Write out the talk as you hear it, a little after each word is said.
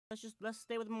Let's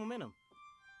stay with the momentum.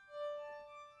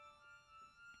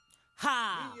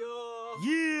 Ha!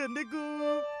 Yeah,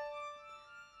 nigga!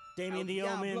 Damien the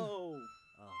Omen. Oh,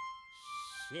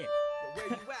 shit. Yo, where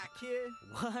you at, kid?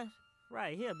 What?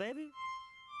 Right here, baby.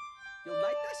 Yo, light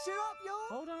that shit up,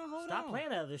 yo. Hold on. Stop playing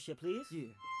that other shit, please. Yeah.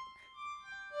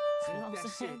 You know what I'm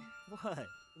saying? What?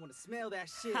 I wanna smell that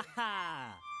shit. Ha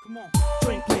ha! Come on.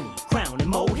 Drink plenty, Crown and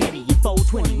Mo Henny. You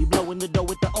 420, we blowing the dough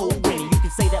with the old Winnie. You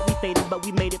can say that we faded, but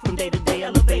we made it from day to day.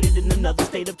 Elevated in another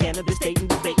state of cannabis, stating,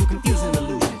 debating, confusing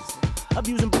illusions.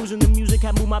 Abusing, bruising the music,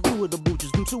 have moved my view of the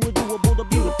booches. From sewer doable to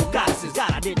beautiful goddesses.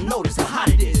 God, I didn't notice how hot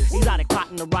it is. Exotic plot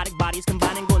and erotic bodies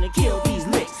combining, gonna kill these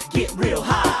licks. Get real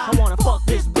high. I wanna fuck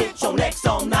this bitch on X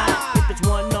all night. If it's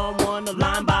one-on-one or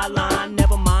line by line,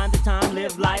 never mind the time,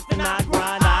 live life and I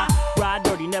grind. I ride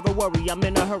dirty, never worry, I'm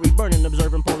in a hurry. Burning,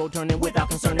 observing, polo turning without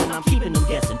concerning. I'm keeping them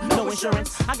guessing, no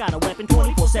insurance. I got a weapon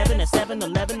 24/7 at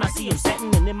 7-Eleven. I see him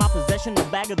setting and in my possession, the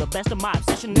bag of the best of my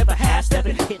obsession. Never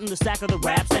half-stepping, hitting the stack of the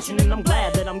rap session. And I'm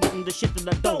glad that I'm getting the shit that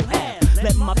I don't have.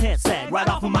 Letting my pants sag right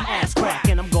off of my ass crack.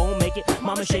 And I'm gon' make it,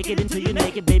 mama shake it until you're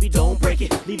naked. Baby, don't break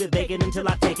it, leave it vacant until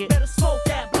I take it. Better smoke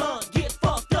that blunt, get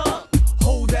fucked up.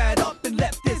 Hold that up and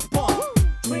let this bump.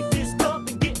 Drink this cup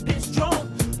and get this drunk.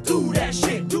 Do that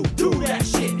shit, do that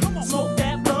shit. Come on. Smoke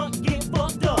that blunt, get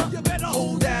fucked up. You better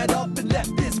hold that up and let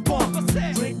this bump.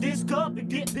 Drink this cup and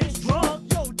get this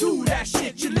drunk. Yo, do that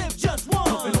shit, you live just once.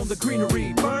 Puffing on the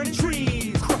greenery, burning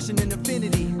trees, crushing in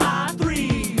infinity.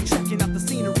 I3, checking out the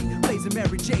scenery, blazing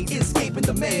Mary J's, escaping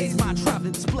the maze. Mind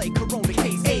traveling display, Corona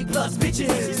case, A+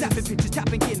 bitches, snapping pictures,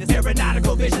 tapping Guinness,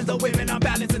 aeronautical visions. The women are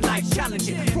balancing life,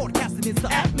 challenging, broadcasting into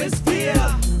the atmosphere.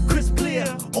 Crisp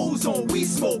clear, ozone, we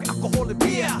smoke, alcohol and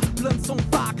beer. Blunts on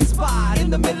fire, conspired in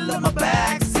the middle of my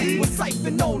backseat. With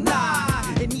siphon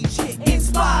 09, and each hit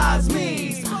inspires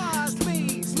me.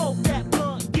 Smoke that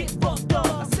blunt, get fucked up.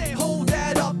 I say hold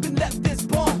that up and let this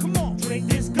bump. Come on. Drink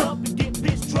this cup and get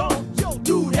this drunk. Yo,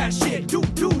 do that shit, do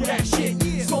that shit.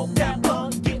 Yeah. Smoke that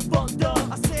blunt, get fucked up.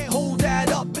 I say hold that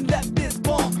up and let this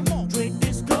bump. Come on. Drink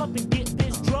this cup and get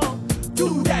this drunk.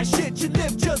 Do that shit, you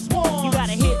live just once. You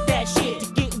gotta hit that shit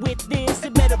to get with this.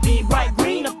 It better be bright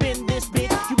green up in this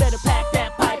bitch. You better pack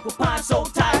that pipe with pine so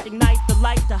tight. Ignite the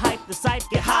light to hype the sight.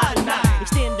 Get high tonight.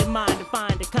 Extended mind to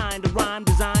find a kind of rhyme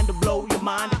designed to blow your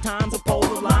mind. At times of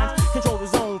polar lines. Control the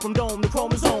zone from dome to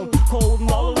chromosome. Cold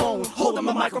and all alone. Holding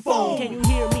my microphone. Can you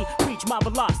hear me preach my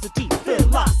velocity?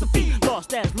 Philosophy.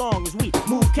 Lost as long as we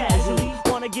move casually.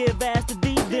 Wanna give ass to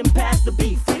D, then pass the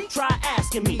beef. Try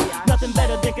asking me. Nothing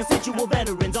better than consensual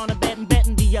veterans on a bed and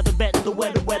betting the other betting the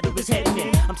weather is heading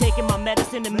in. I'm taking my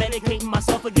medicine and medicating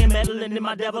myself again, meddling in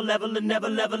my devil leveling, never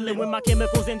leveling. When my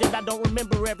chemicals ended, I don't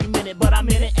remember every minute, but I'm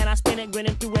in it and I spin it,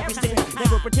 grinning through every sin.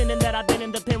 Never pretending that I've been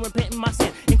in the pen, repenting my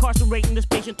sin. Incarcerating this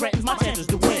patient threatens my chances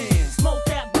to win. Smoke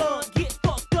that blunt, get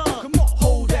fucked up. Come on,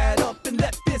 hold that up and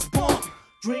let this bump.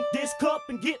 Drink this cup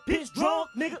and get pissed drunk,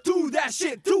 nigga. Do that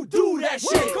shit, do that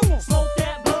shit. Come on, smoke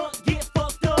that blunt, get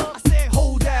fucked up. I say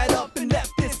hold that up and let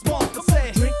this bump. I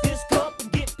say Drink this cup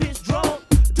and get pissed drunk.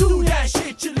 do that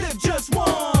shit, you live just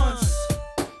once.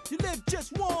 You live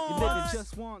just once. You live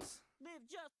just once. Live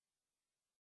just